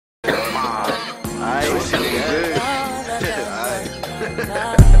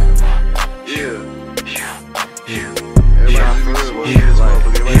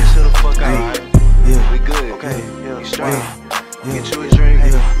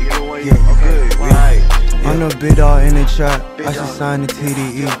want a big dog in the trap, I should sign the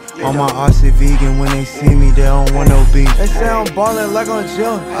TDE. All my RC vegan, when they see me, they don't want no beef. They say I'm ballin' like I'm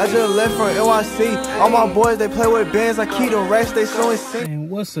Jim, I just left from NYC. All my boys, they play with bands, I keep them racks, they so insane. Man,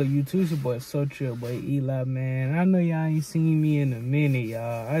 what's up, YouTube? It's your boy, So Chill Boy Eli, man. I know y'all ain't seen me in a minute,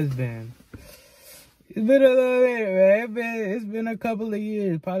 y'all. It's been a little bit, man. It's been a couple of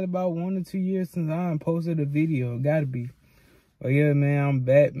years, probably about 1 or 2 years since I posted a video. Gotta be. But yeah, man, I'm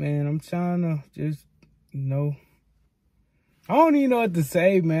back, man. I'm trying to just, I don't even know what to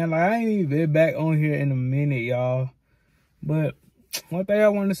say, man. Like, I ain't even been back on here in a minute, y'all. But one thing I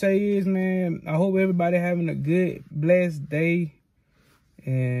want to say is, man, I hope everybody having a good, blessed day.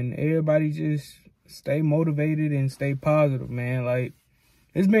 And everybody just stay motivated and stay positive, man. Like,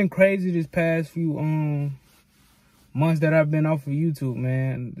 it's been crazy this past few months that I've been off of YouTube,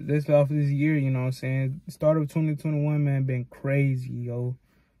 man. This off this year, you know what I'm saying? The start of 2021, man, been crazy, yo.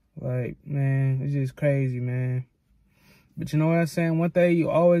 Like, man, it's just crazy, man. But you know what I'm saying? One thing you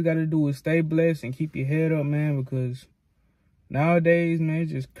always got to do is stay blessed and keep your head up, man, because nowadays, man,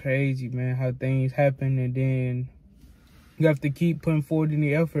 it's just crazy, man, how things happen, and then you have to keep putting forward in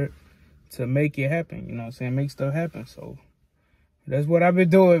the effort to make it happen, you know what I'm saying? Make stuff happen, so that's what I've been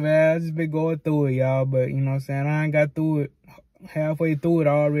doing, man. I just been going through it, y'all. But, you know what I'm saying, I ain't got through it, halfway through it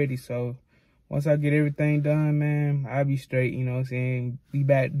already. So, once I get everything done, man, I'll be straight, you know what I'm saying? Be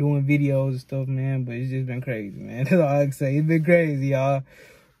back doing videos and stuff, man. But it's just been crazy, man. That's all I can say. It's been crazy, y'all.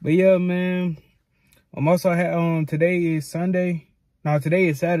 But, yeah, man. I'm also, today is Sunday. No, today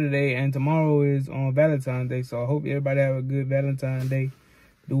is Saturday. And tomorrow is on Valentine's Day. So, I hope everybody have a good Valentine's Day.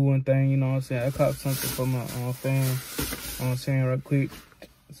 Do one thing, you know what I'm saying? I caught something for my fan. You know what I'm saying, right quick.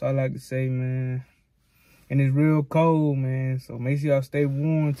 That's all I like to say, man. And it's real cold, man. So make sure y'all stay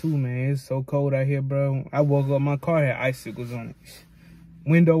warm too, man. It's so cold out here, bro. I woke up, my car had icicles on it.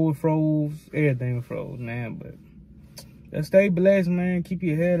 Window was froze, everything was froze, man. But just stay blessed, man. Keep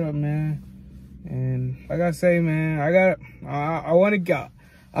your head up, man. And like I say, man, I want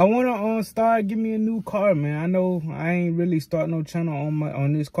to start getting me a new car, man. I know I ain't really start no channel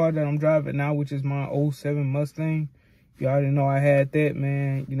on this car that I'm driving now, which is my 07 Mustang. You already know I had that,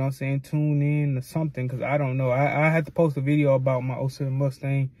 man. You know what I'm saying? Tune in or something, because I don't know. I had to post a video about my 07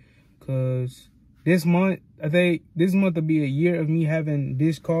 Mustang, because this month, I think this month will be a year of me having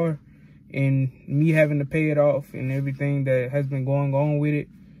this car and me having to pay it off and everything that has been going on with it.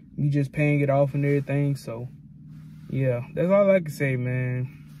 Me just paying it off and everything. So, yeah, that's all I can say,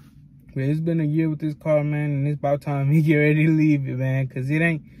 man. But it's been a year with this car, man, and it's about time me get ready to leave it, man, because it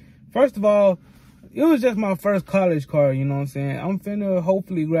ain't, first of all, it was just my first college car, you know what I'm saying? I'm finna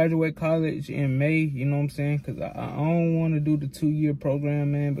hopefully graduate college in May, you know what I'm saying? Because I don't want to do the 2-year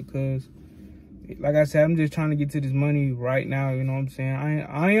program, man, because, like I said, I'm just trying to get to this money right now, you know what I'm saying?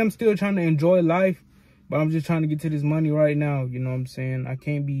 I am still trying to enjoy life, but I'm just trying to get to this money right now, you know what I'm saying? I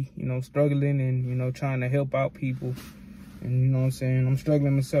can't be, struggling and, trying to help out people. And, you know what I'm saying? I'm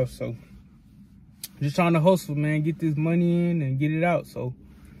struggling myself, so just trying to hustle, man. Get this money in and get it out. So,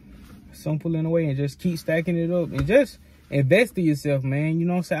 simple in a way, and just keep stacking it up. And just invest in yourself, man. You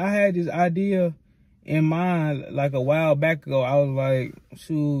know what I'm saying? I had this idea in mind, like, a while back ago. I was like,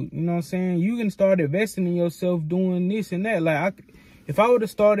 shoot, you know what I'm saying? You can start investing in yourself doing this and that. Like, if I would have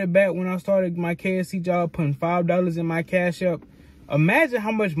started back when I started my KFC job, putting $5 in my Cash App, imagine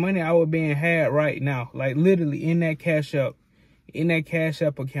how much money I would be had right now. Like, literally in that Cash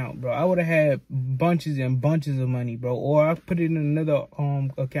App account, bro. I would have had bunches and bunches of money, bro. Or I put it in another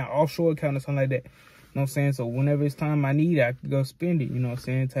account, offshore account or something like that. You know what I'm saying? So whenever it's time I need it, I can go spend it, you know what I'm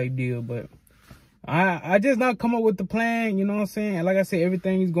saying, type deal. But I just not come up with the plan, you know what I'm saying? And like I said,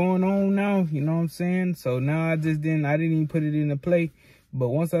 everything is going on now, you know what I'm saying? So now I didn't even put it into play. But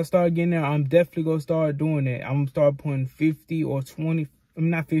once I start getting there, I'm definitely going to start doing that. I'm going to start putting 50 or 20, I mean,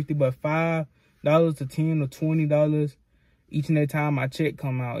 not 50, but $5 to 10 or $20 each and every time my check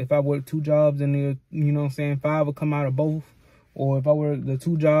come out. If I work 2 jobs and, you know what I'm saying, 5 will come out of both. Or if I work the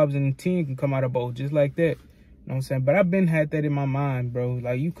 2 jobs and 10 can come out of both, just like that. You know what I'm saying? But I've been had that in my mind, bro.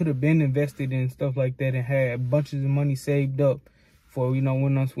 Like, you could have been invested in stuff like that and had bunches of money saved up for,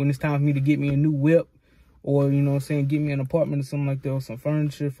 when it's time for me to get me a new whip. Or, you know what I'm saying, get me an apartment or something like that, or some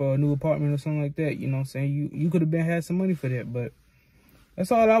furniture for a new apartment or something like that. You know what I'm saying? You could have had some money for that, but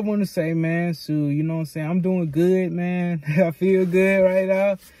that's all I want to say, man. So, you know what I'm saying? I'm doing good, man. I feel good right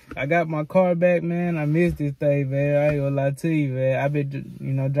now. I got my car back, man. I missed this thing, man. I ain't gonna lie to you, man. I've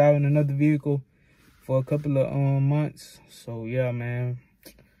been, driving another vehicle for a couple of months. So, yeah, man.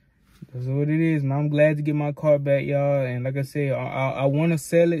 That's what it is, man. I'm glad to get my car back, y'all. And like I said, I want to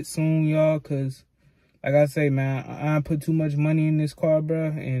sell it soon, y'all, because like I say, man, I put too much money in this car, bro,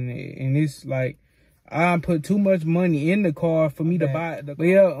 and it's like, I put too much money in the car for me to buy it. But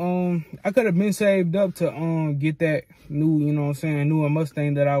yeah, I could have been saved up to get that new, you know what I'm saying, newer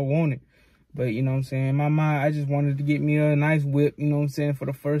Mustang that I wanted. But you know what I'm saying, in my mind, I just wanted to get me a nice whip, you know what I'm saying, for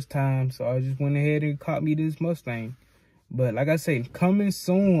the first time. So I just went ahead and caught me this Mustang. But like I say, coming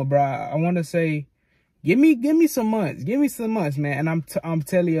soon, bro. I want to say, give me some months. Give me some months, man. And I'm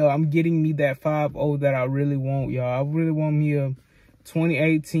telling y'all, I'm getting me that 5.0 that I really want, y'all. I really want me a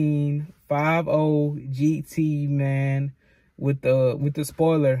 2018 5.0 GT, man, with the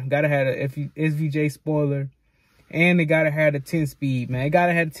spoiler. Gotta have a SVJ spoiler, and it gotta have a 10-speed, man. It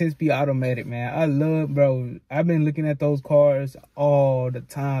gotta have a 10-speed automatic, man. I love, bro. I've been looking at those cars all the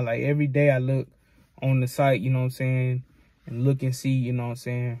time. Like every day I look on the site, you know what I'm saying, and look and see, you know what I'm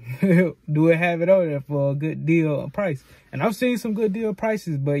saying, do it have it on there for a good deal price. And I've seen some good deal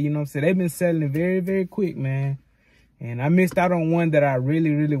prices, but you know what I'm saying, they've been selling it very, very quick, man. And I missed out on one that I really,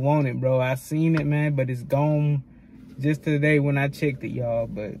 really wanted, bro. I seen it, man, but it's gone just today when I checked it, y'all.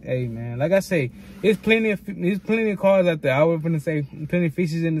 But hey, man, like I say, there's plenty of cars out there. I was gonna say plenty of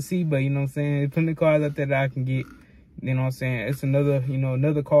fishes in the sea, but you know what I'm saying, there's plenty of cars out there that I can get. You know what I'm saying? It's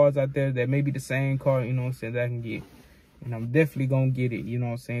another cars out there that may be the same car, you know what I'm saying, that I can get. And I'm definitely gonna get it, you know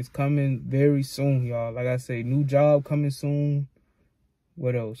what I'm saying? It's coming very soon, y'all. Like I say, new job coming soon.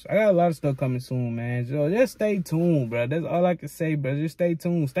 What else? I got a lot of stuff coming soon, man. So just stay tuned, bro. That's all I can say, bro. Just stay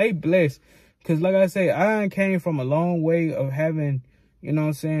tuned. Stay blessed. Because like I say, I came from a long way of having, you know what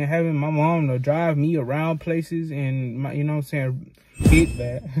I'm saying, having my mom to drive me around places and, you know what I'm saying, hit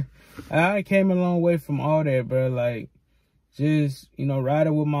that. I came a long way from all that, bro. Like, just, you know,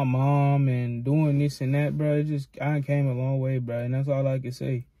 riding with my mom and doing this and that, bro. I came a long way, bro. And that's all I can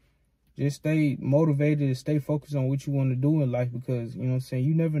say. Just stay motivated and stay focused on what you want to do in life, because, you know what I'm saying,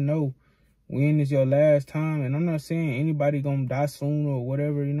 you never know when is your last time. And I'm not saying anybody gonna die soon or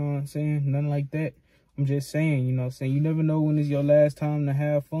whatever, you know what I'm saying, nothing like that. I'm just saying, you know what I'm saying, you never know when is your last time to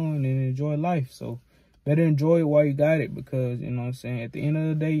have fun and enjoy life. So better enjoy it while you got it, because, you know what I'm saying, at the end of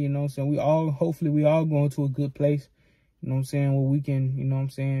the day, you know what I'm saying, hopefully we all going to a good place, you know what I'm saying, where we can, you know what I'm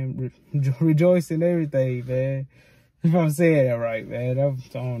saying, rejoice in everything, man. If I'm saying that right, man, I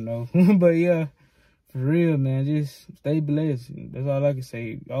don't know. But yeah, for real, man, just stay blessed. That's all I can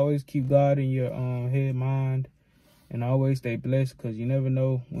say. Always keep God in your head, mind, and always stay blessed, because you never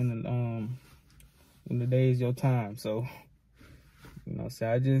know when the day is your time. So, you know what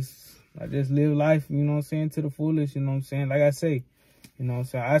I'm saying, I just live life, you know what I'm saying, to the fullest, you know what I'm saying. Like I say, you know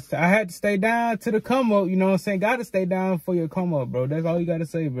what I'm saying, I had to stay down to the come up, you know what I'm saying. Gotta stay down for your come up, bro. That's all you gotta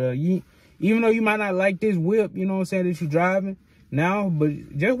say, bro. Even though you might not like this whip, you know what I'm saying, that you're driving now, but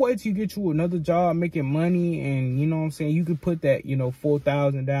just wait till you get you another job making money, and, you know what I'm saying, you can put that, you know,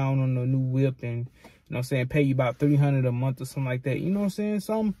 $4,000 down on the new whip, and, you know what I'm saying, pay you about $300 a month or something like that. You know what I'm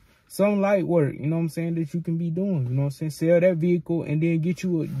saying, some light work, you know what I'm saying, that you can be doing, you know what I'm saying. Sell that vehicle and then get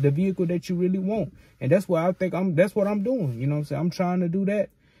you the vehicle that you really want. And that's what I think that's what I'm doing, you know what I'm saying. I'm trying to do that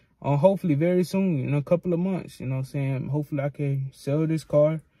hopefully very soon, in a couple of months, you know what I'm saying. Hopefully I can sell this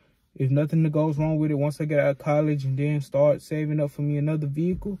car. If nothing goes wrong with it, once I get out of college and then start saving up for me another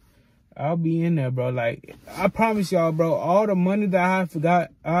vehicle, I'll be in there, bro. Like, I promise y'all, bro, all the money that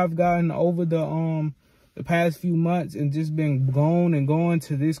I've gotten over the past few months and just been going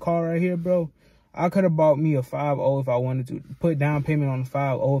to this car right here, bro, I could have bought me a 5.0 if I wanted to. Put down payment on the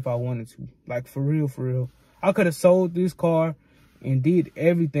 5.0 if I wanted to. Like, for real, for real. I could have sold this car and did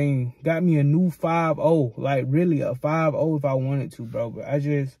everything. Got me a new 5.0. Like, really, a 5.0 if I wanted to, bro. But I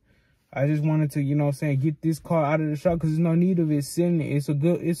just wanted to, you know what I'm saying, get this car out of the shop, because there's no need of it sitting. It's a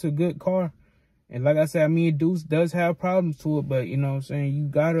good car. And like I said, I mean, it does have problems to it, but, you know what I'm saying, you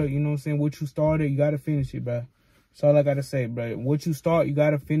gotta, you know what I'm saying, what you started, you gotta finish it, bro. That's all I gotta say, bro. What you start, you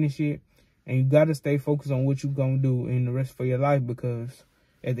gotta finish it, and you gotta stay focused on what you gonna do in the rest of your life, because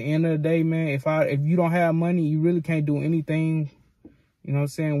at the end of the day, man, if you don't have money, you really can't do anything, you know what I'm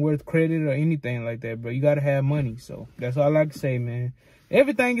saying, worth credit or anything like that, bro. You gotta have money. So that's all I can say, man.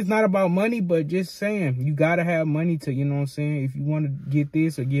 Everything is not about money, but just saying, you gotta have money to, you know what I'm saying, if you want to get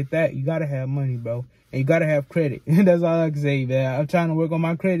this or get that, you gotta have money, bro. And you gotta have credit. That's all I can say, man. I'm trying to work on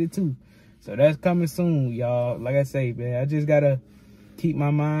my credit too. So that's coming soon, y'all. Like I say, man, I just gotta keep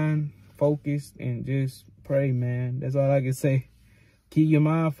my mind focused and just pray, man. That's all I can say. Keep your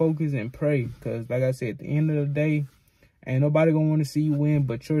mind focused and pray, because like I said, at the end of the day, ain't nobody gonna want to see you win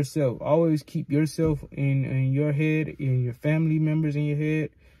but yourself. Always keep yourself in your head, and your family members in your head,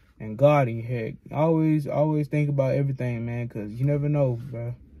 and God in your head. Always think about everything, man, because you never know,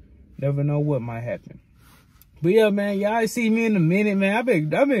 bro. Never know what might happen. But yeah, man, y'all see me in a minute, man. I've been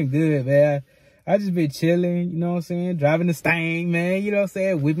good, man. I just been chilling, you know what I'm saying? Driving the Stang, man, you know what I'm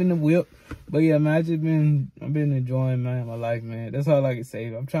saying? Whipping the whip. But yeah, man, I've been enjoying, man, my life, man. That's all I can say.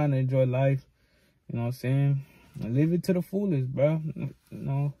 I'm trying to enjoy life, you know what I'm saying? I live it to the fullest, bro. You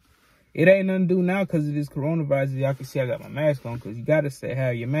know, it ain't nothing to do now because of this coronavirus. Y'all can see I got my mask on because you got to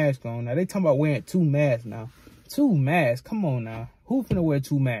have your mask on. Now, they talking about wearing 2 masks now. 2 masks? Come on now. Who finna wear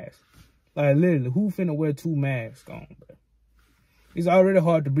 2 masks? Like, literally, who finna wear 2 masks on, bro? It's already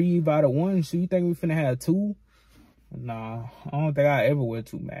hard to breathe out of one, so you think we finna have 2? Nah, I don't think I ever wear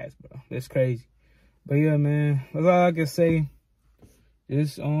 2 masks, bro. That's crazy. But yeah, man, that's all I can say.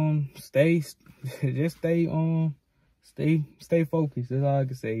 Just stay focused. That's all I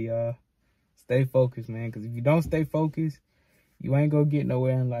can say, y'all. Stay focused, man. Because if you don't stay focused, you ain't gonna get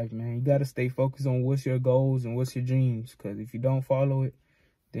nowhere in life, man. You gotta stay focused on what's your goals and what's your dreams. Because if you don't follow it,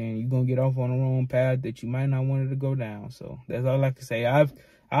 then you're gonna get off on the wrong path that you might not want to go down. So that's all I can say. I've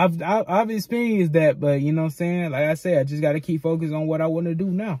experienced that, but you know what I'm saying? Like I said, I just gotta keep focused on what I want to do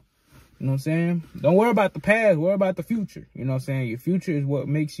now. You know what I'm saying? Don't worry about the past, worry about the future. You know what I'm saying? Your future is what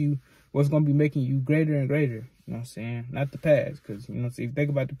makes you, what's gonna be making you greater and greater. You know what I'm saying? Not the past. Because, you know, so if you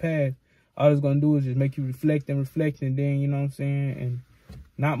think about the past, all it's gonna do is just make you reflect, and then, you know what I'm saying, and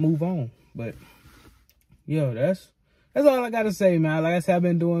not move on. But yo, that's all I gotta say, man. Like I said, I've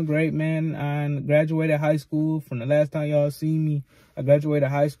been doing great, man. I graduated high school. From the last time y'all seen me, I graduated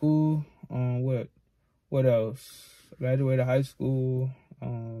high school. What else? I graduated high school.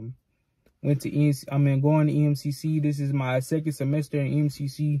 Went to going to EMCC. This is my 2nd semester in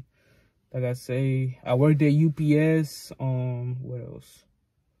EMCC. Like I say, I worked at UPS. What else?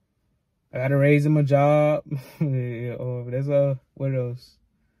 I got a raise in my job. What else?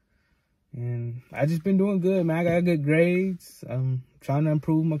 And I just been doing good, man. I got good grades. I'm trying to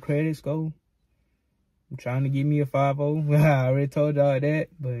improve my credit score. I'm trying to get me a 5.0. I already told y'all that.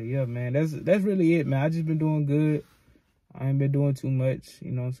 But yeah, man, that's really it, man. I just been doing good. I ain't been doing too much,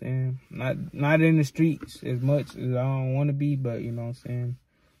 you know what I'm saying? Not in the streets as much as I don't want to be, but you know what I'm saying?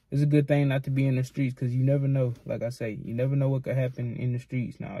 It's a good thing not to be in the streets because you never know. Like I say, you never know what could happen in the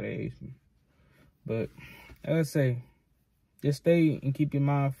streets nowadays. But like I say, just stay and keep your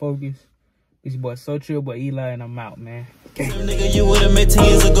mind focused. It's your boy So Chill, boy Eli, and I'm out, man. Okay. Nigga, you would've met 10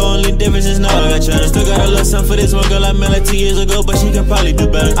 years ago, only difference is now I got you. Still got a little something for this one girl I met like 2 years ago, but she could probably do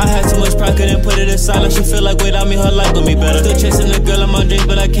better. I had too much pride, couldn't put it aside, like she feel like without me, her life gon' be better. Still chasing the girl in my dreams,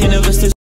 but I can't ever sleep.